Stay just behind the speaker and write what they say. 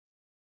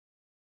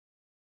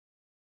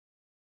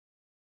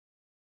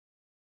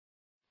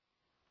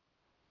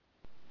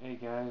Hey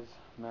guys,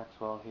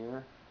 Maxwell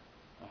here.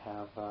 I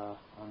have an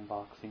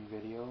unboxing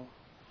video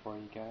for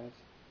you guys.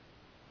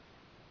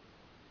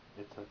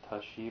 It's a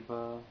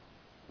Toshiba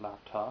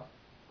laptop,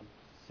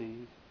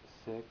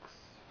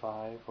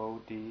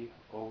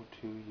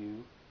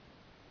 C650D-02U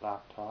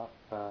laptop,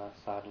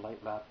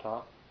 Satillite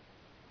laptop.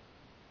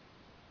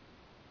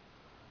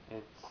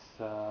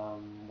 It's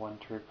one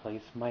to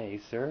replace my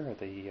Acer.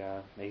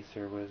 The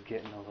Acer was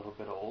getting a little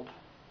bit old.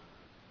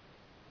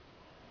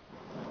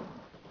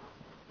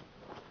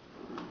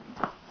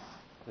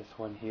 This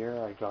one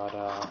here I got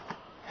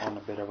on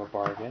a bit of a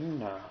bargain.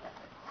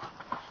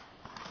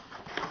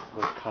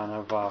 Was kind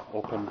of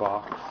open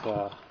box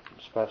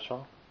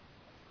special.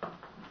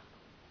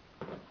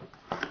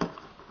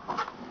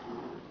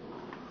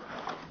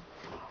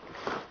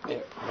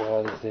 It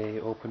was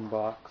a open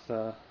box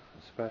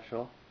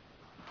special.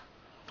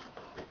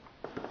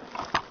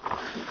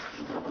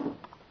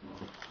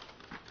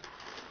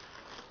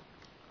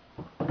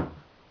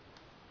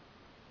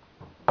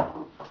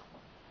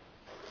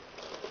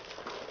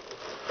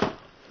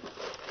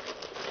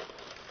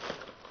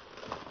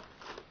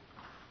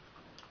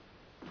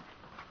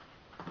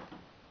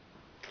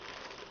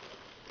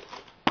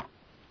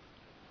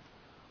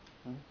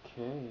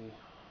 Okay,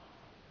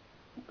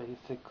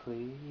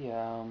 basically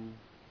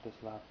this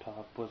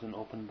laptop was an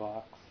open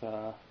box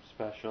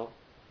special.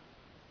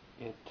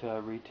 It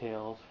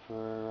retails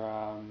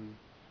for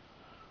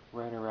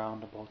right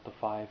around about the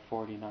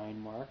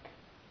 $549 mark.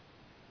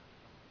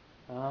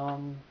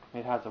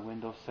 It has a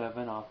Windows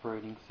 7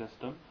 operating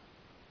system,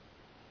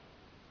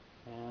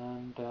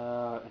 and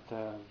it's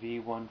a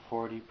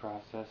V140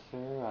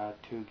 processor,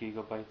 2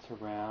 gigabytes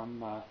of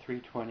RAM,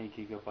 320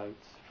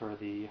 gigabytes for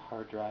the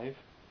hard drive.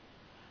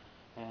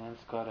 And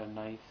it's got a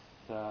nice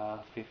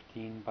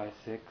 15 by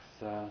 6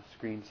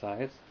 screen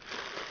size.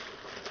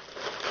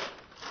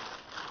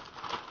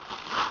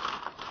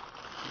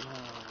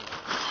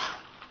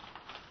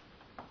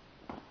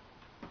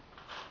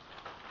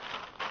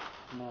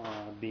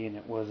 Now, being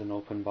it was an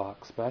open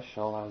box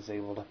special, I was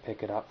able to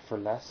pick it up for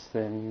less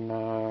than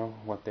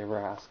what they were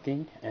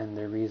asking, and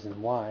the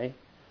reason why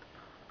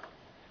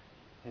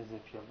is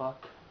if you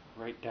look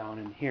right down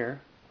in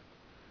here,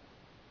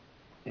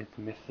 it's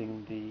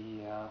missing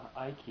the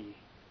I key.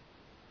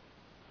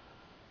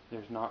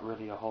 There's not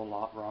really a whole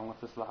lot wrong with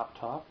this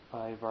laptop.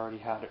 I've already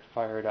had it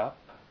fired up.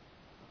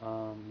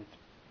 It's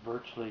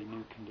virtually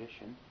new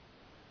condition.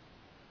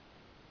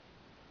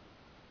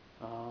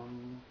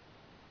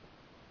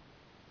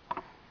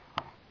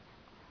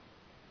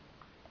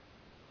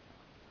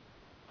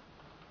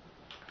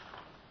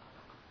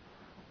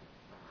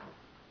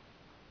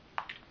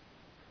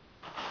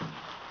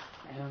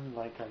 And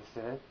like I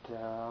said,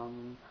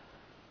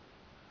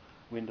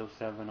 Windows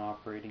 7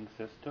 operating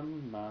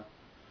system,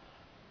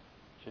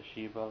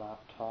 Toshiba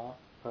laptop,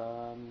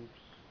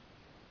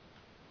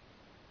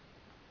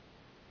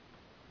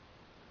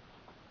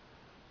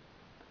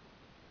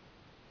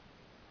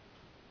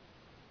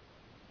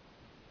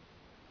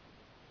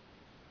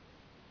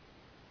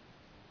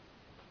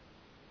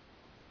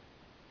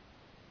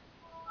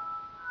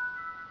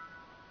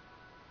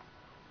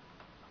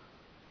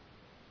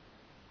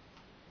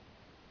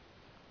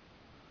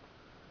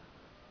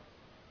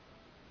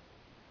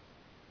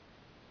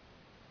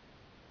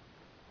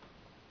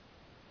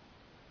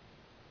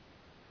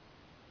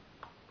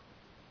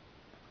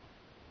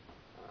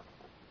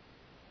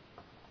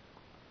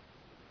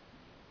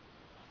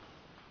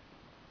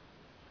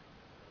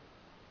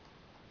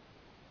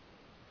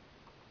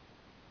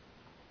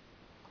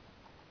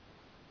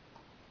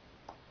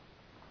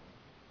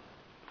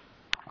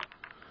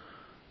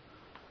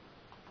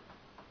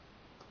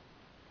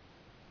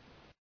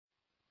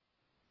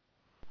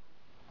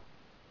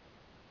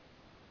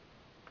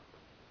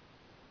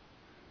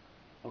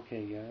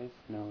 Okay guys,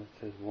 now it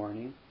says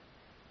warning.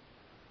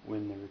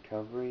 When the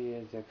recovery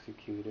is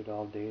executed,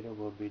 all data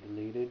will be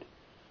deleted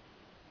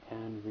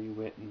and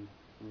rewritten.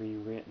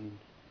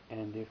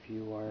 And if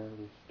you are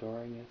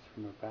restoring this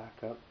from a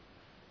backup,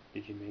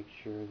 did you make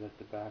sure that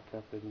the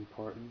backup is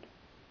important?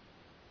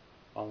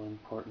 All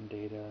important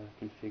data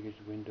configures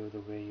the window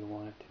the way you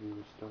want it to be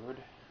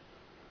restored.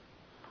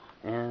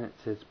 And it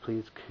says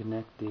please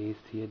connect the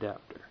AC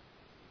adapter.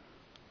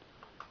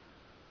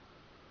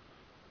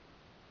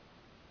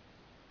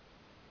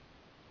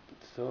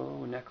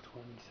 So next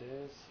one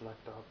says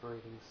select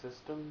operating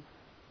system.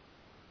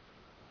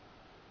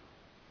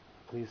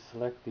 Please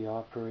select the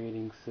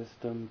operating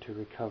system to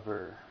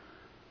recover.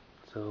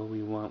 So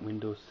we want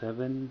Windows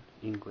 7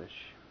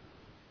 English.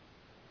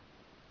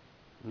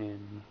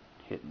 And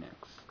hit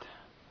next.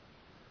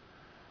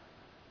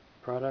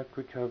 Product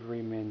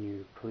recovery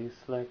menu. Please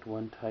select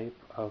one type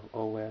of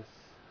OS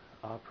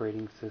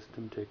operating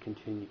system to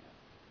continue.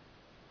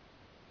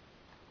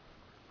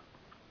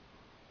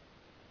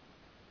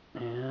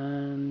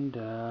 And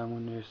I'm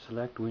going to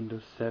select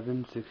Windows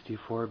 7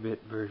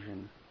 64-bit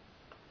version.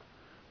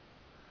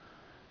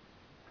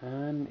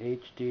 And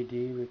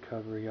HDD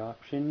recovery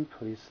option.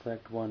 Please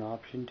select one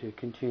option to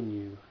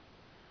continue.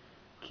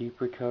 Keep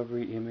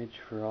recovery image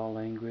for all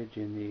language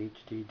in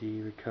the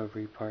HDD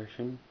recovery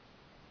partition.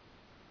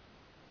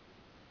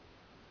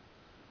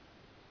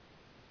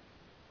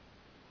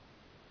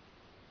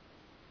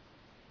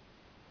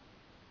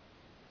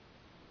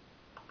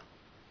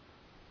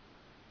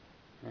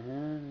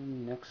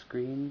 And next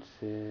screen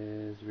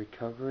says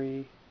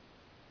recovery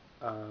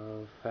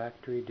of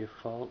factory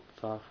default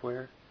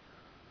software.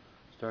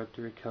 Start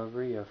the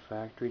recovery of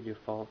factory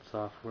default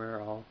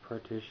software. All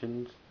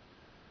partitions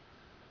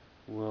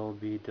will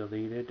be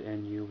deleted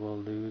and you will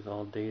lose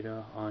all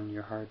data on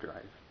your hard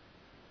drive.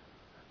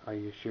 Are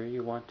you sure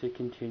you want to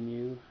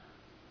continue?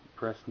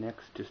 Press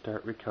next to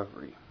start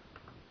recovery.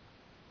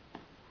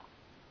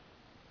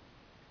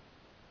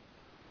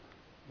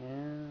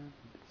 And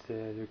it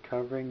says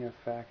recovering a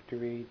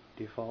factory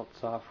default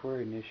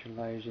software,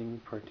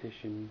 initializing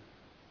partition.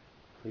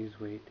 Please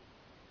wait.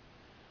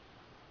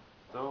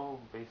 So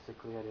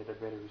basically I did a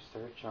bit of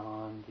research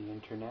on the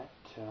internet.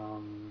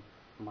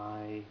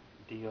 My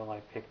deal I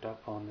picked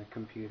up on the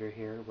computer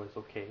here was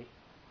okay.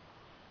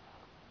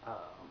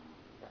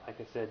 Like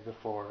I said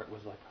before, it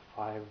was like a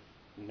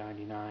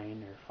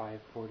 $5.99 or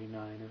 $5.49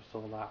 or so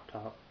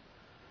laptop.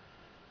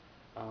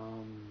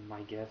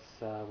 I guess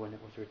when it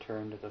was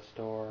returned to the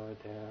store,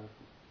 the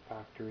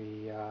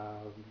factory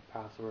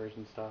passwords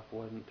and stuff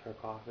wouldn't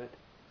took off it.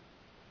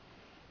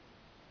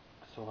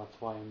 So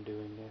that's why I'm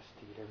doing this,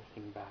 to get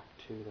everything back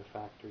to the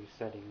factory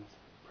settings,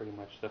 pretty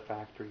much the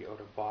factory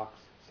out-of-box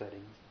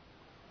settings.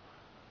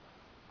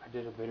 I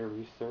did a bit of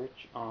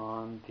research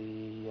on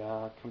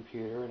the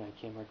computer and I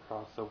came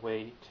across a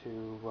way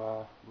to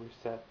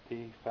reset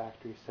the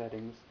factory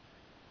settings,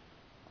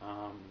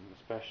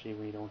 especially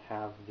when you don't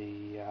have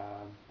the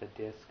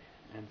disk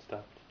and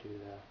stuff to do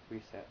the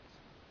resets.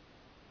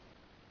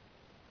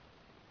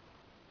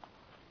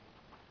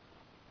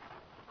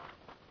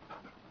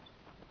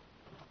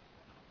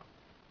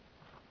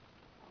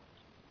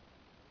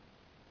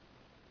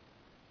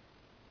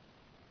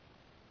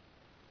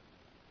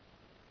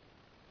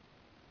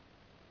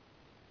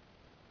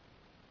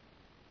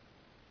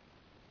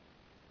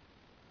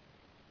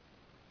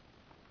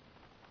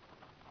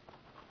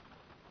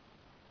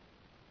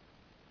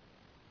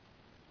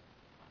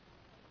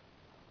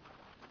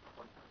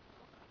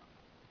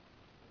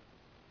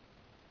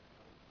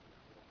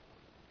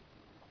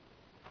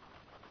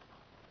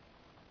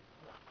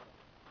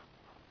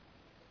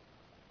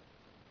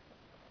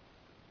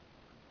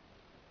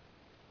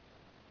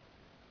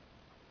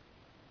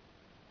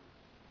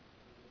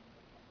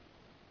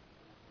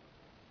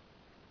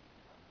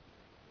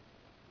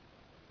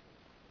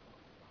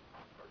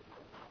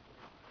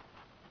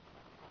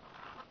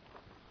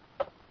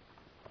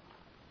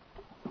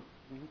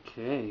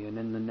 Okay, and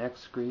then the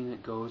next screen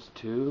it goes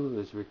to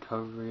is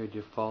recovery of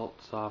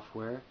default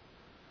software.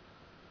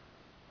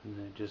 And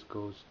then it just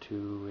goes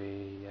to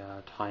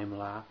a time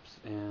lapse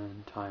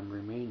and time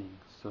remaining.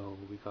 So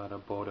we got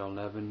about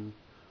 11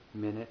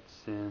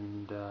 minutes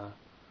and or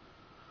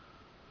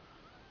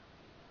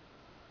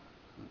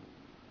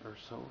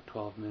so,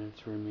 12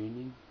 minutes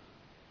remaining.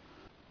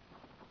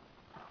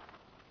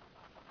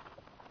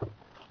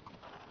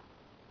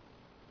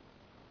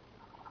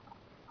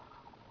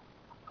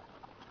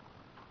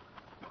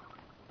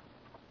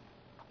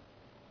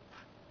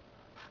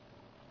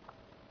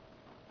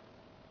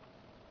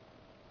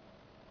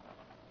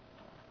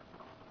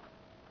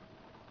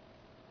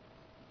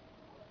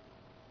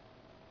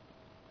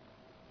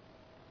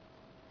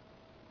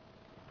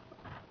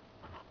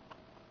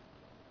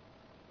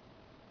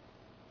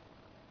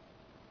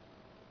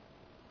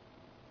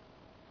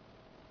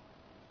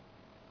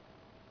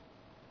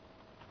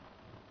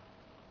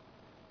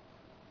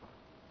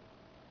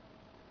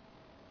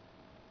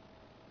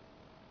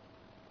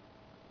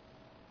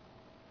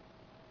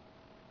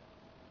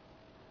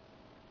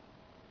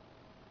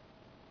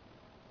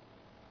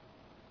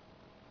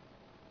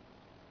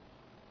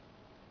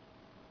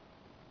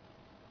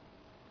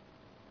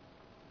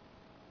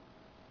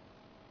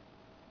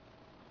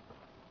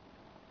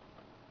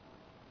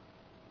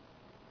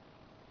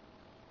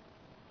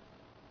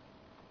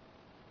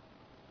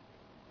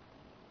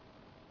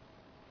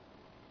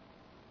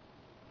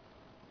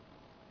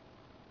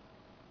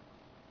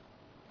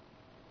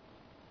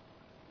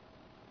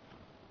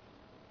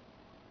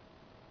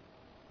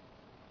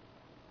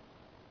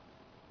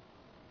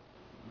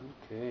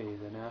 Okay,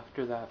 then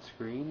after that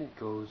screen it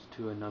goes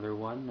to another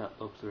one that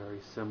looks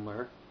very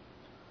similar,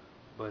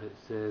 but it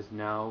says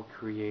now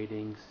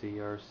creating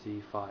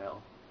CRC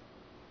file.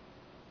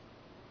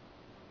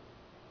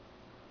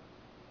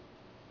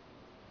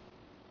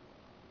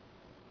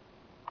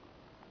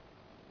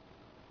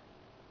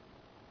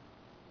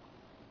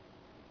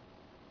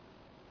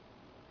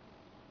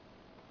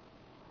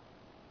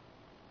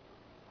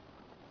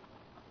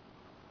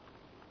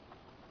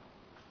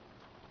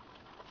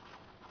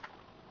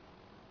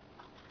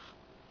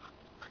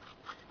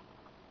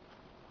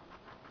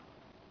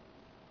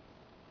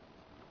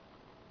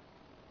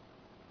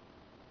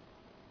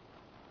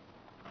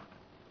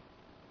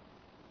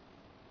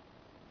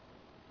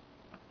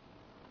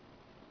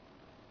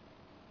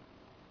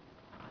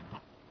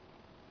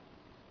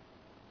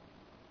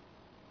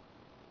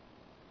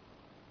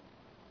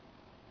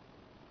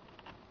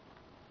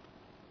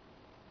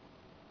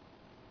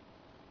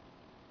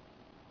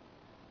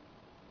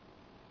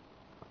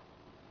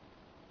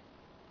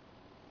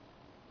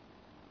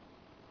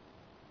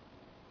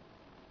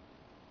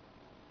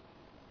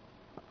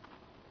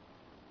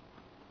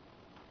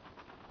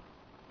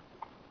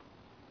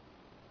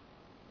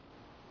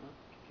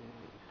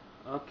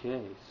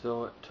 Okay,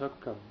 so it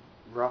took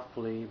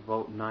roughly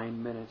about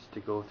 9 minutes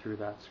to go through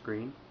that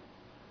screen.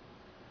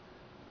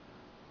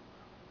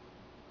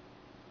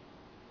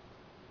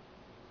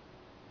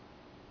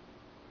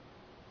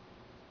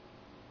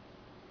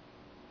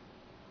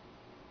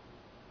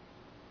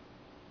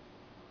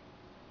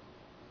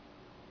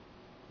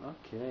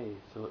 Okay,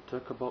 so it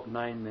took about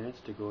 9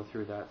 minutes to go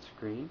through that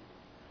screen,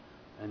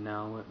 and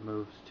now it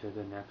moves to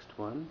the next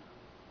one.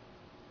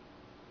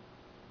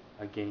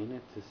 Again,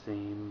 it's the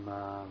same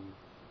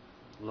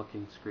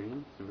looking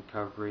screen, the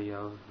recovery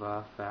of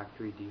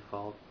factory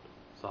default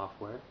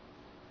software.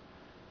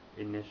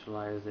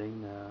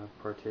 Initializing the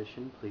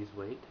partition, please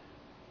wait.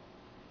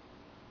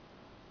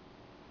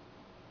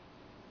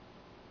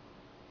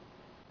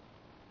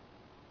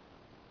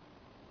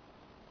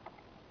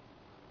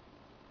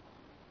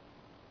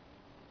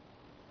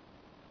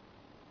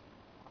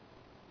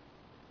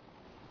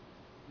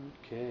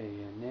 Okay,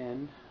 and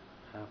then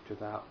after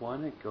that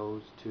one it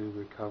goes to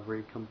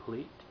recovery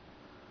complete.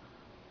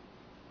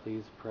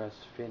 Please press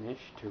finish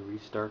to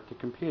restart the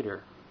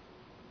computer.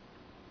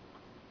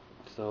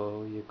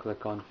 So you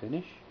click on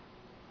finish,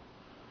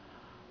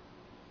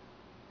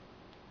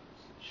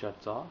 it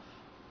shuts off,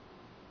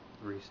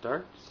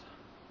 restarts.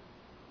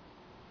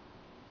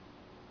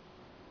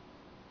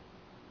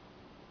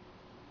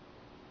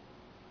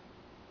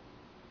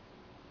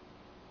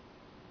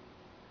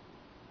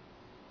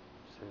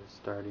 Says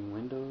starting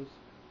Windows.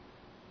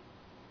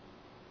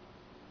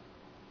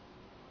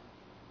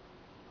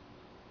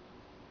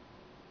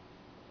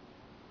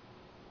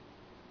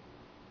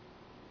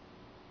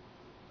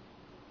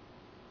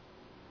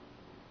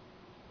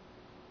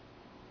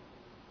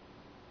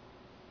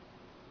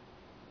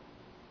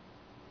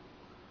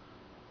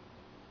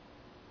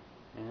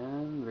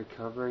 And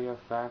recovery of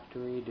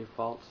factory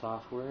default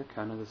software,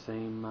 kind of the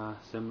same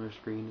similar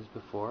screen as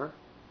before.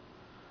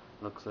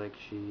 Looks like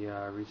she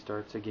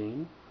restarts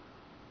again.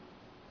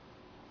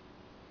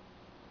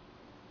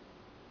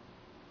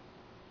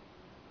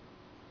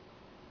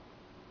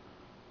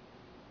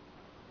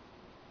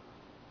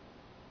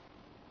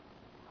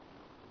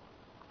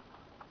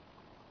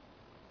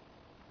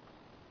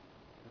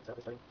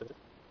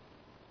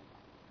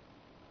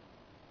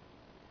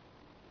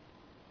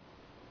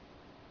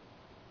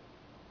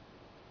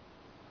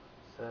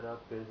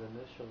 Setup is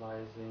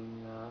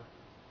initializing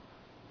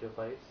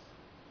device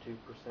 2%,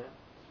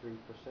 3%.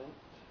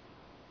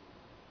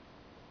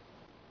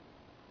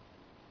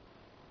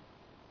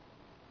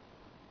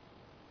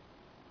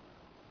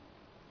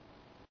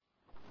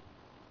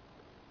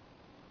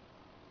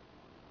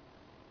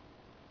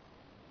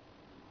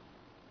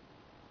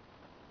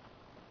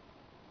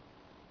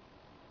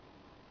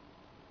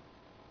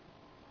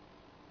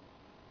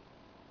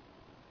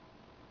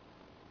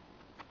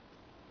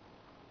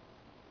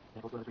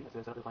 And also on the screen it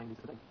says set up defined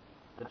these things.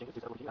 Then change it to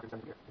set up routine after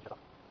restarting the computer and shut off.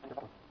 And shut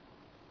that one.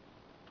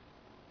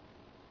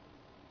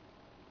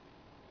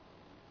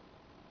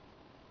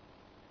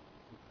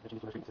 Then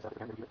change it to another screen that says set up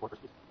preparing the computer for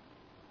first use.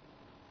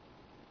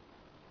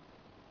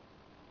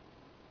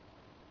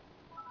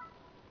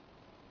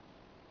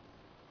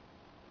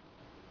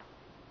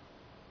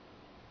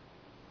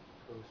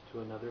 Goes to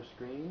another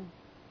screen.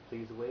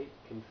 Please wait.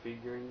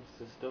 Configuring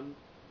system.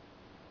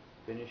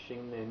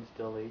 Finishing the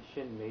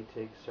installation may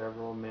take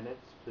several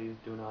minutes. Please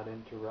do not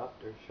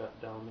interrupt or shut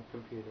down the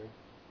computer.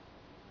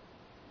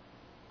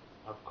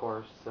 Of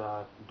course,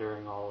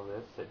 during all of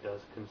this, it does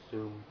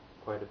consume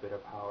quite a bit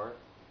of power.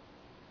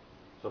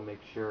 So make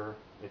sure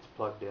it's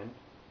plugged in.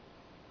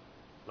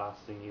 Last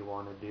thing you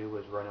want to do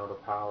is run out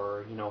of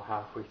power,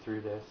 halfway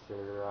through this,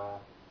 or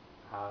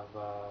have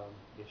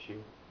issue.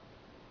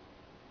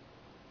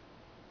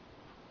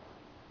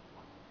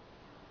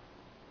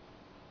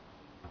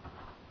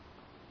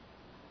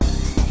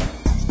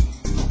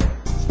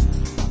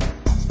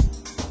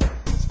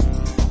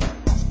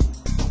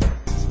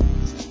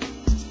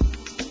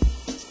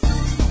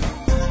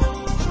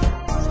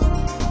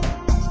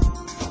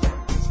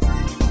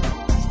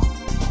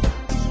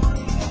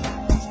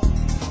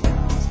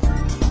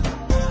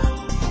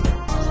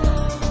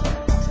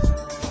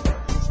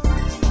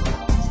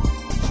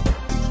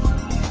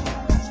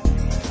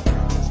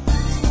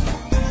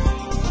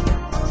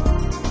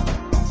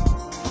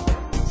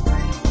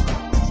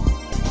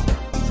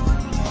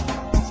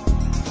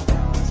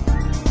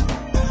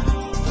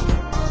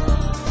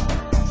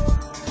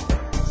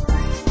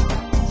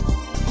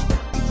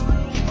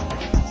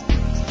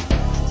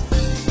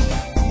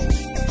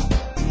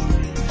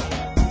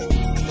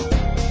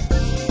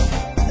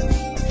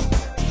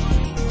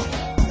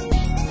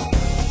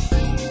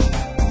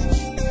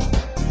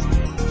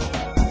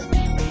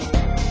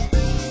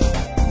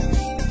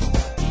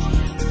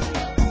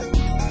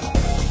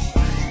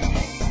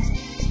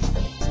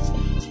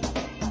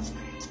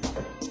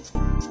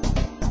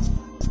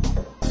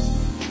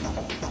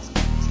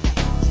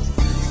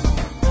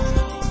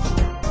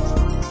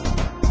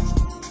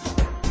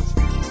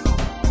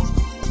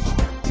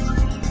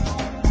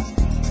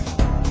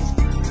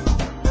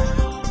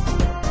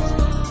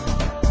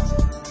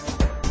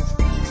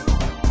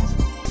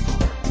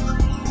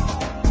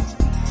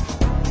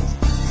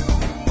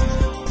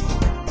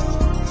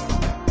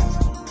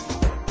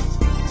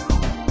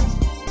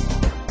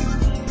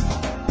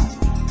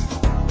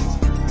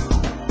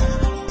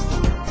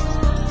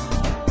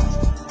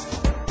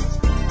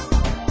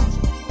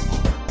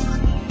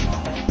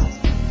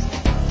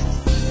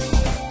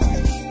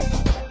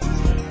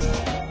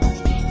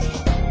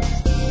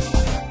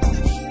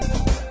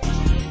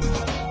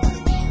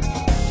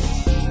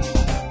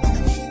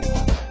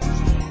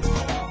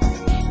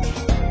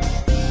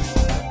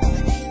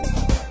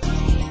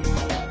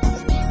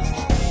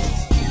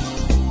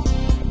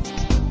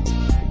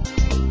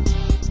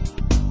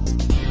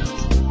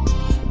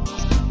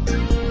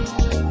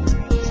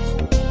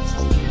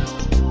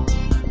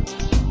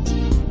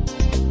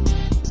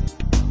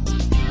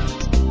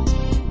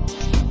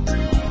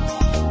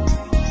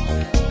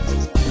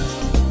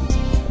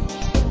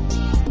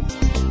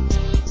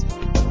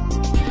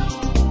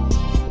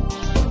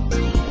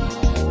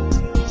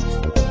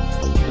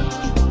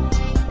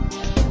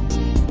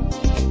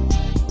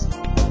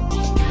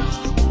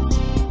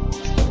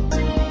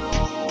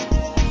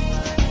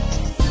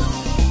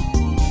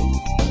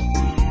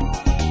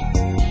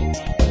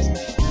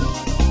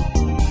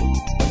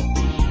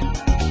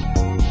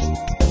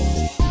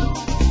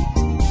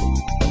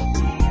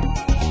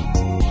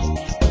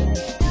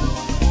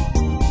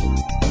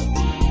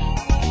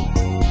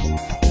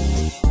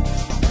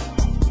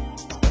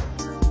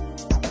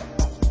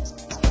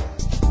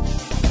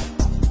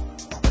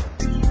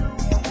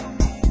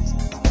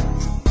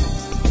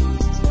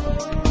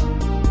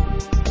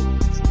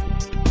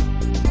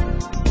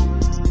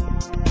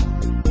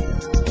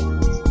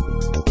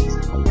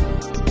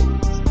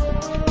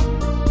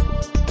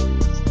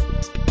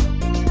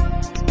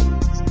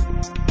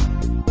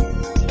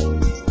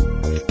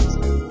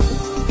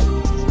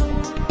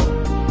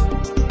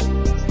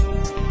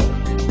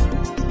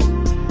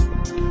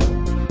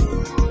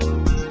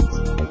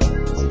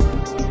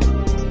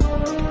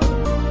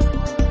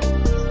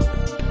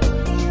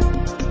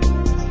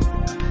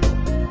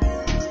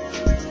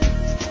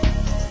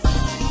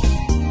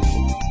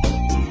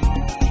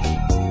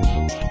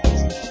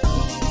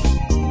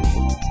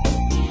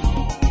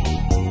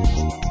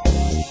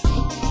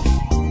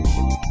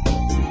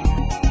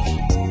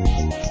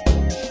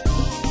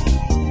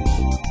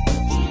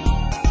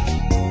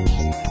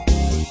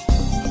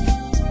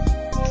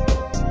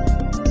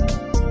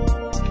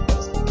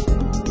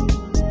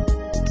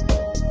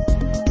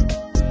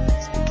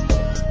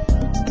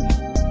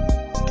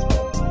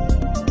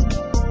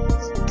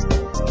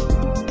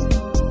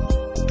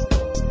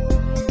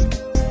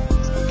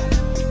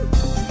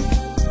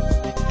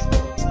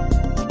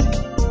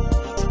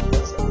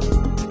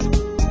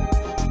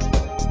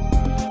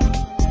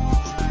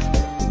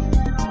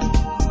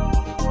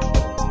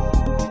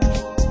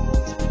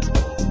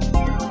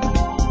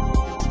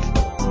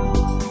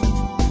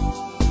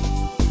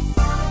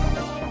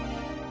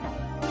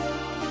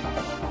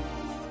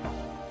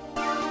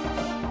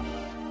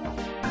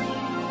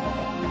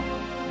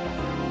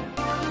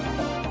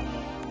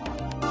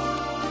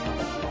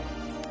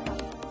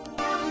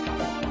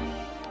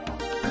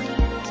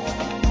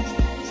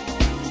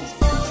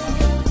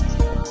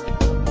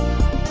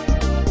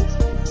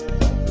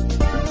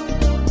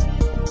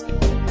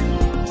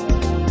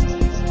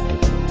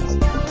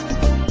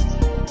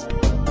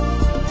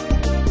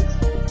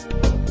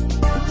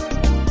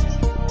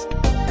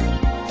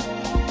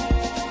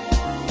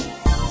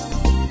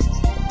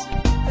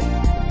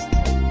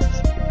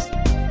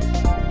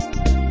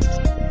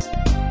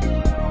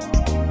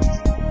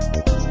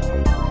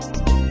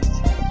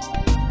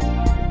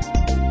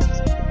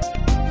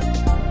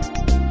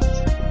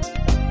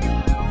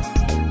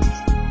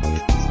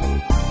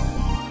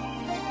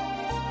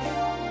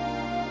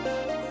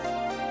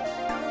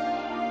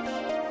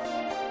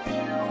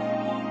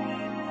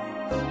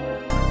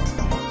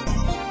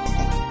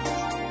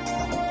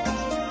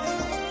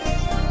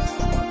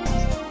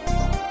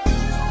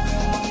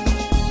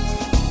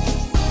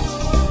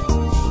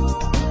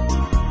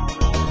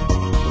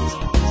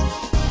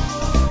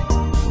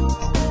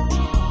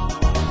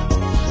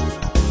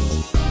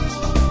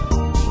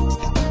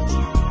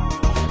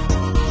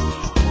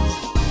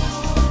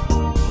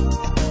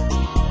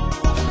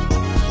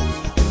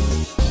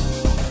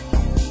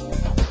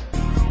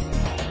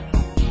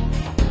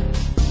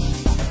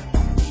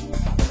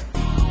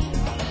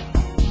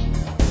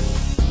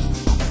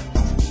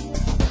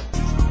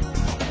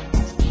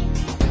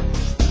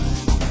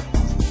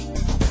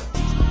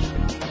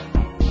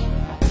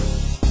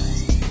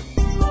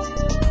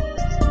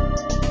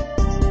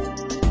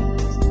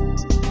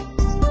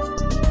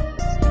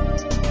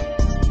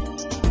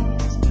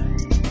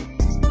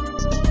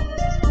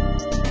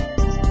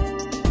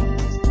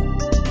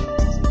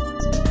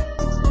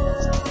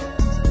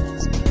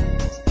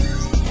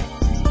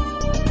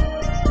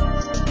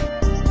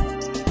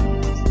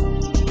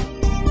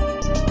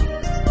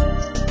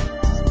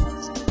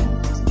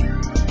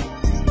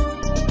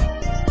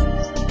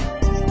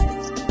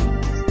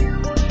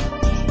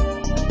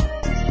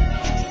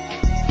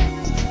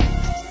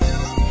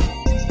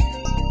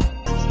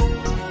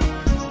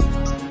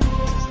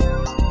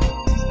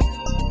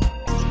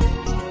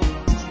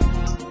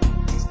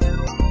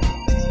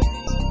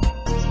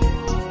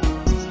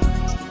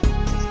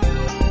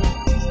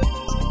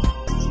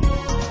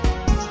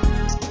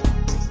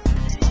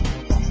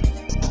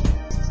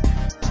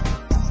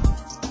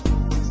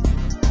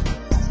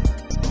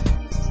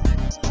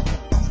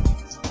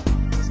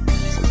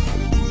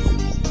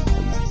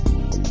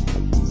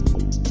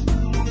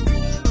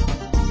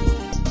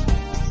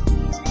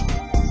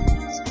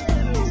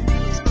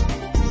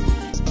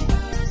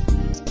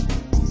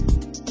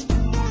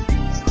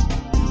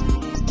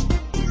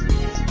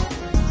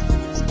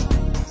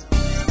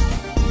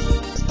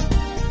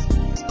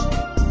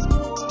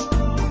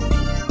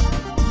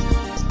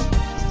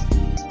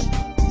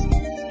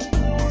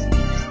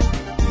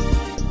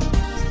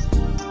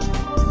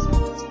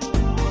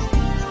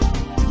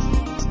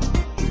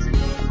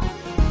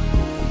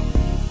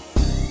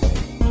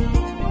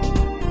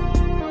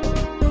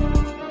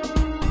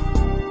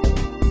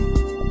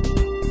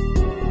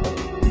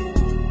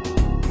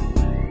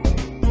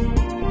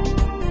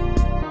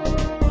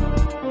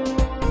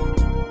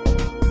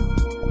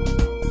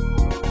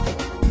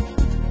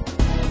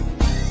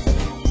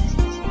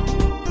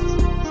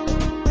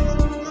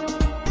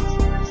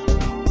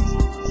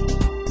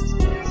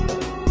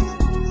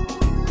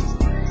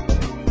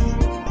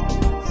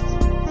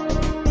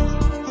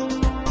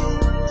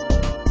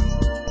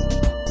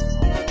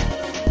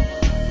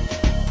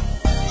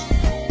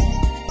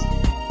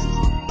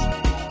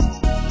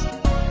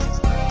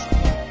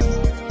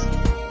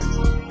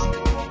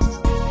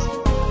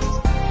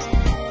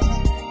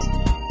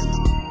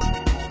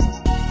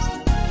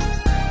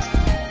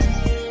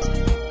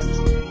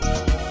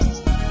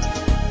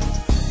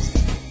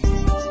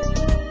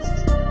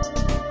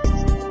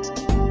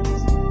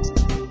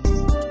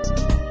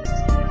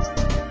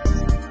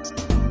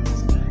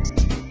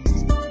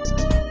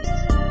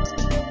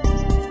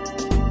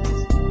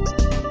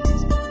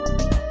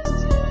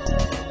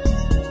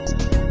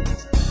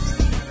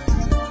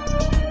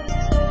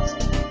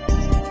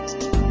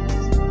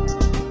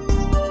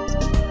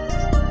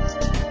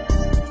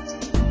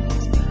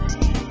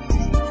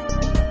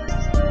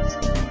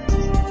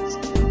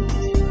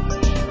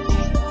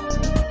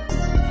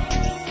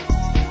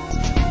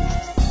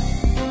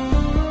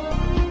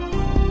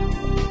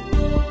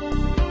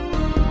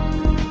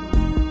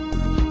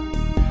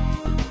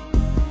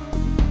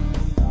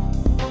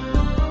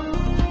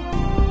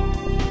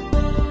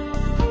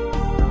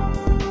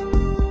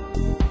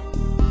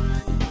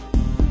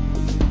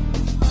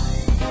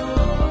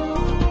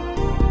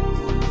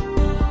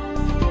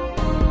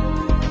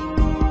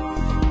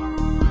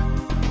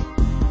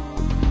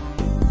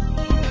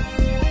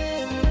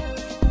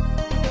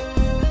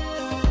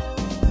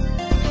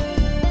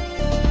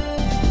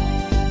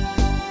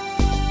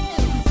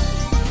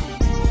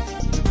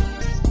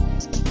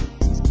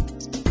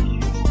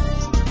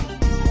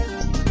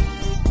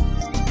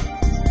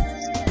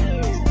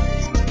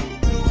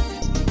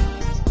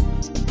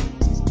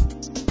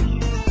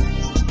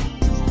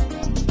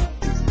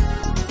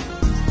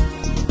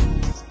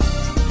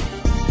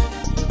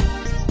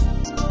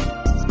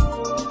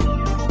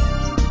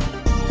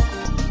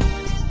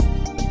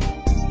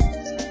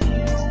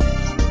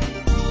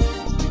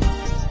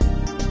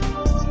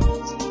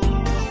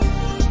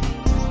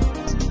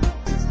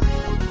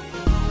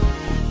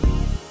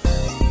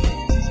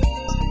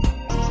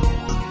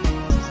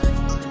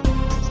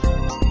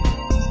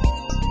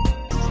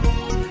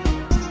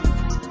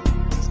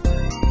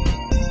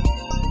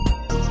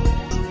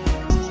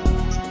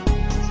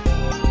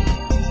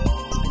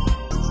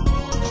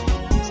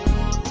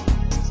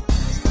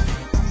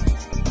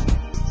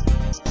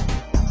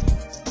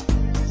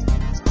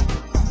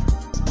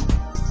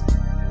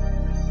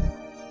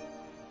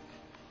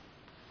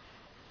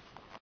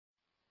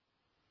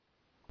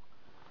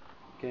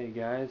 Okay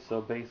guys,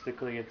 so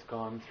basically it's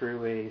gone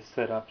through a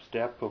setup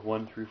step of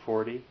 1 through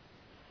 40.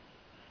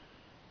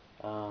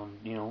 You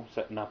know,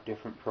 setting up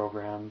different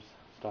programs,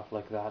 stuff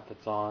like that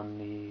that's on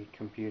the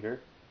computer.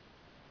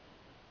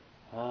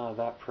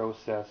 That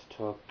process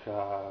took,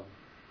 I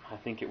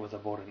think it was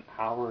about an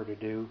hour to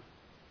do.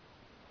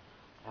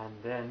 And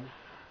then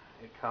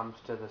it comes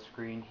to the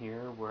screen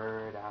here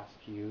where it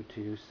asks you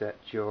to set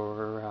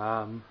your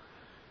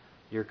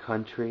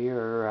country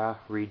or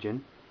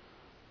region.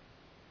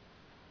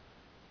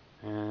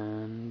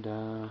 And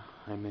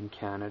I'm in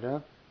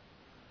Canada.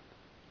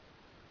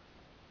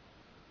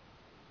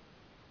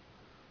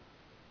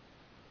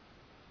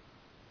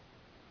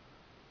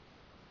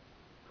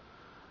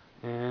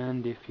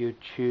 And if you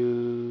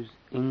choose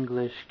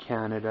English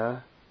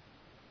Canada,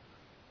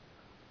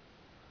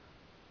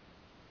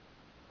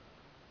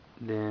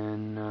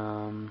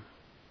 then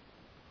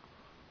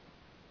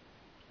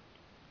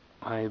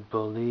I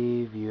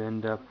believe you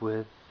end up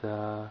with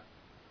the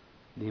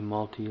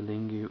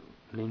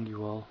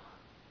multilingual.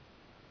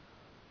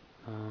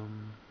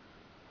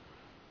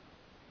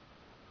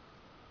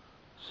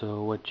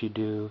 So what you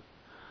do,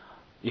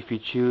 if you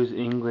choose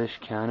English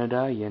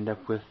Canada, you end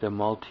up with the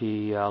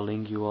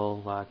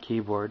multilingual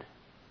keyboard.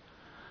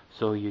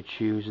 So you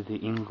choose the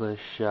English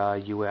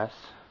US.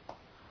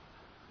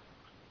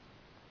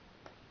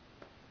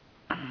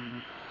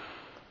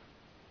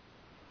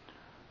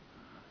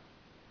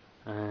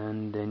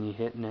 And then you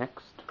hit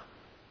next.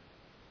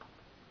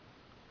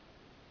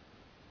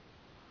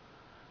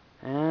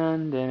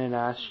 And then it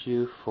asks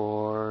you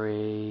for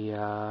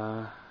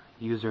a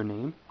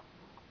username.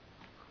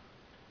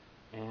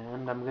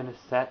 And I'm going to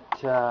set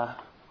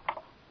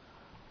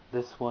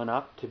this one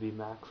up to be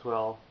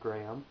Maxwell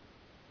Graham.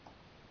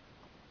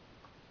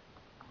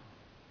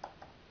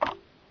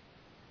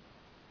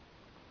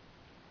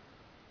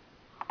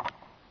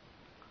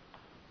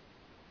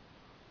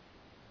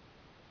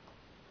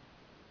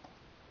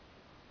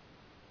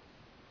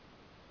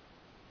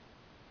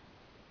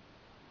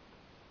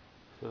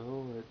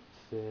 So it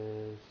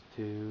says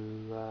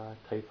to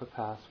type a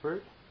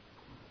password.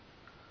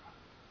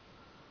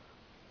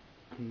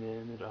 And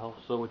then it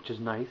also, which is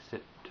nice,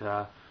 it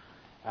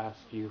asks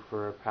you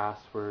for a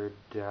password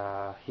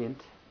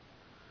hint.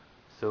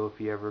 So if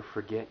you ever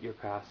forget your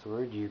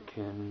password, you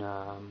can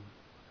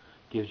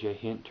gives you a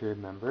hint to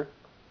remember.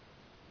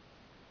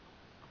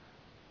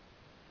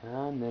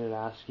 And then it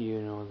asks you,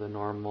 you know, the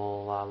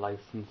normal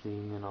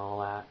licensing and all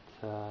that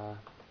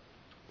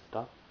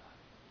stuff.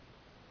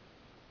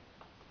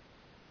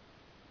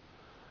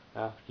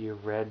 After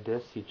you've read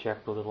this, you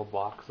check the little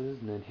boxes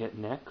and then hit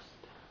next.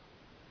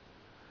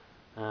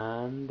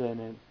 And then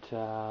it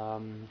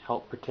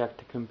help protect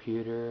the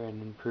computer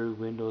and improve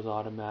Windows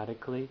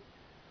automatically.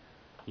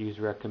 Use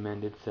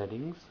recommended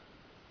settings.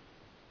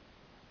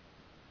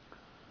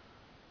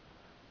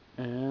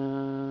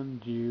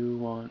 And you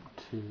want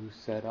to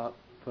set up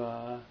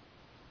the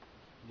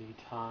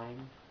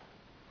time.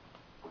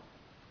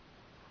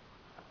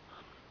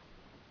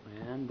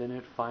 And then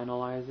it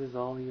finalizes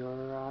all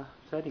your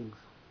settings.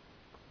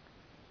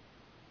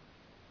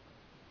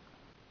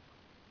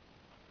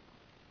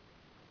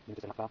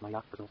 And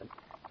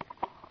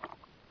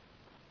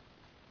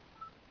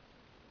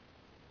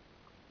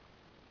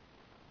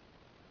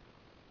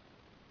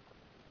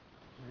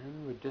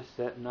we're just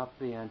setting up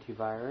the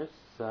antivirus.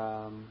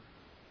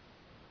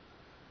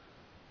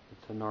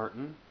 It's a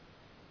Norton.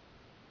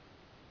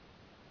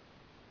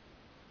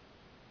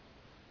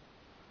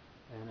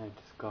 And I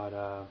just got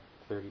a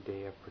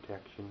 30-day of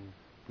protection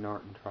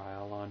Norton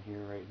trial on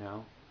here right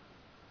now.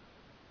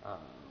 I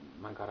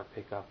gotta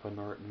pick up a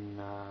Norton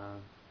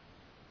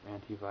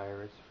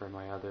antivirus for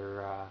my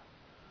other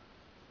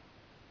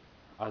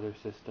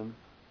system.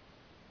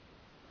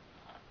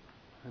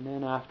 And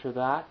then after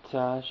that,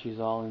 she's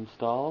all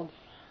installed.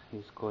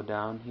 You just go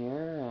down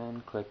here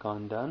and click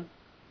on done.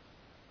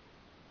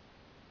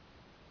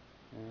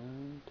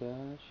 And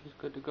she's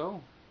good to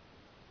go.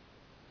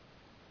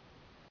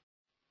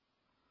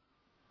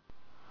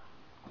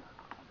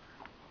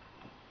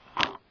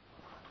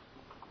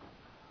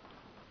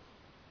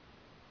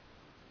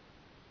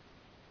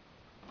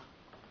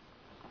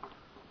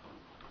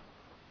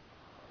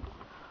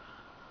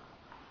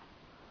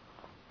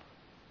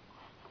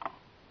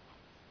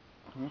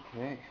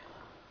 Okay.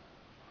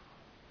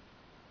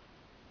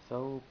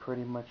 So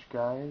pretty much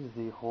guys,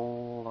 the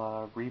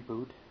whole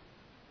reboot,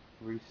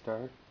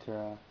 restart,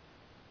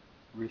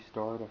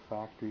 restore to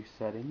factory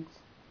settings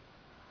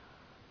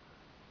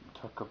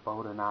took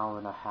about an hour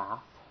and a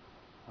half.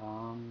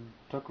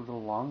 Took a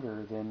little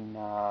longer than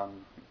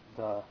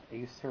the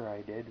Acer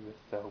I did with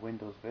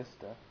Windows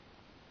Vista.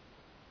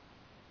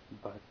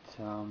 But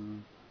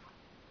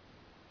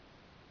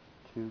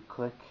to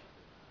click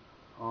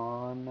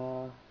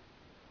on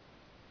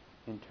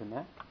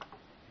internet,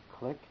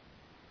 click,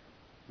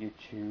 you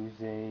choose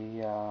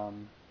the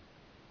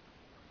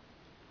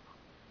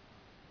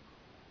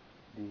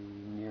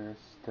nearest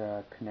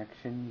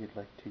connection you'd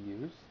like to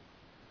use.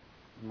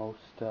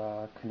 Most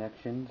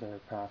connections are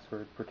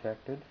password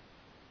protected.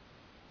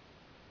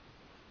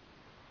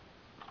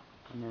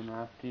 And then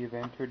after you've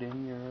entered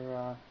in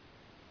your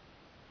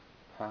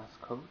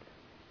passcode,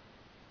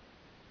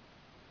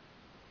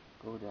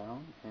 go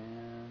down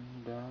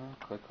and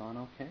click on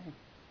OK.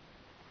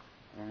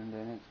 And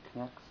then it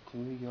connects to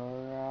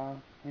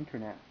your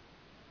internet.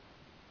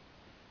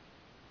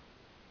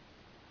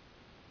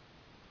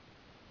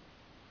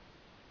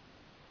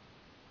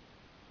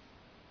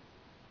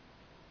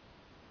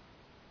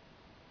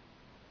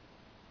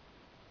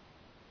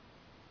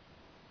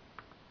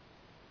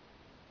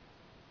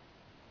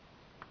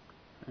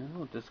 And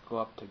we'll just go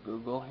up to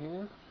Google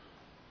here.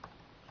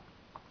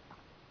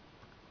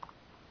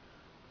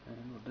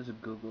 And we'll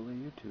just Google the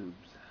YouTubes.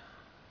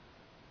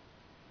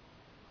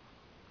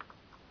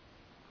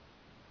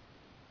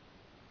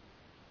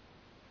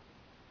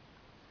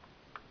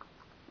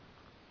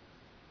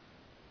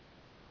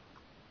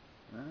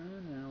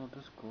 And then we'll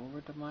just go over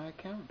to my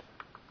account.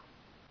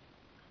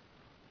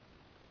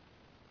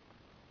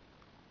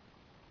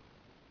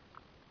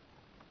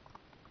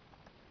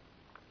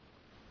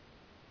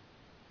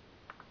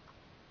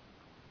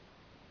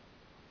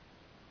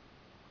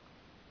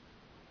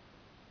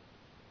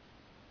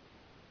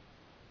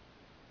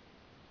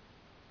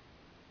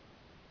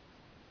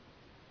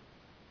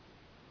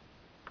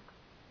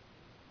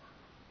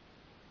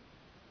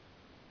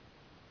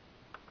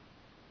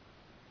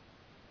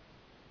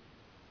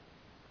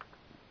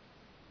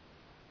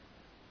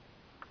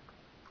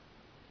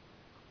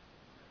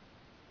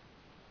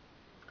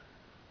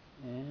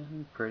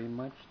 And pretty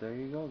much there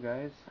you go,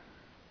 guys.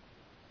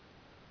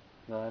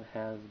 That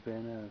has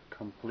been a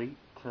complete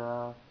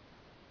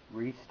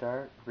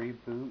restart,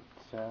 reboot,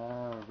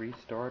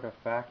 restore to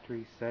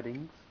factory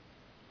settings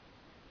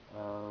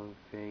of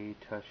a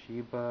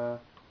Toshiba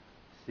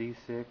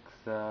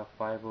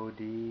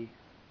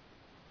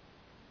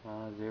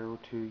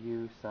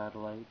C650D-02U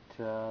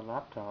Satillite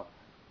laptop.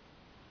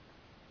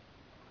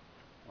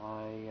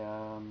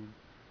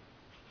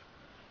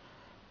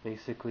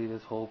 Basically,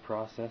 this whole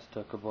process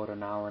took about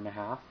an hour and a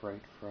half,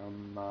 right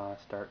from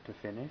start to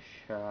finish.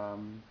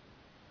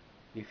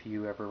 If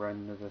you ever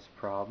run into this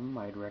problem,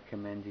 I'd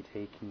recommend you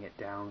taking it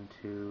down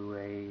to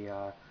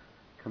a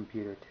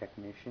computer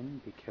technician,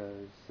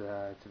 because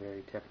it's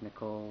very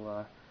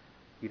technical.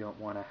 You don't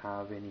want to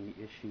have any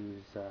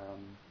issues.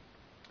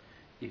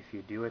 If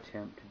you do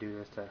attempt to do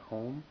this at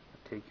home,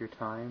 take your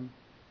time.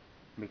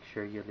 Make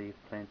sure you leave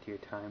plenty of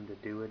time to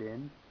do it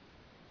in.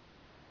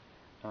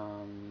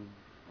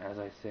 As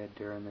I said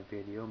during the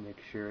video, make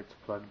sure it's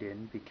plugged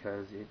in,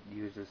 because it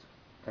uses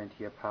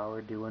plenty of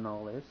power doing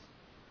all this.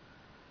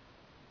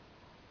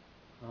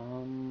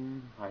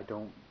 I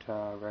don't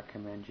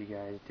recommend you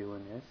guys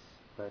doing this,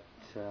 but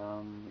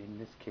in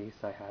this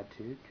case I had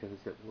to, because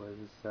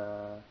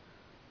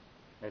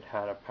it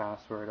had a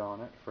password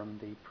on it from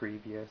the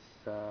previous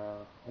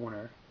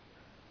owner.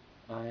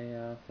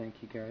 I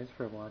thank you guys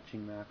for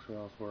watching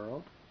Maxwell's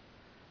World.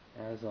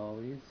 As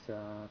always,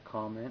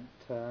 comment,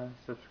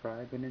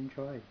 subscribe, and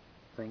enjoy.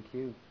 Thank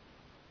you.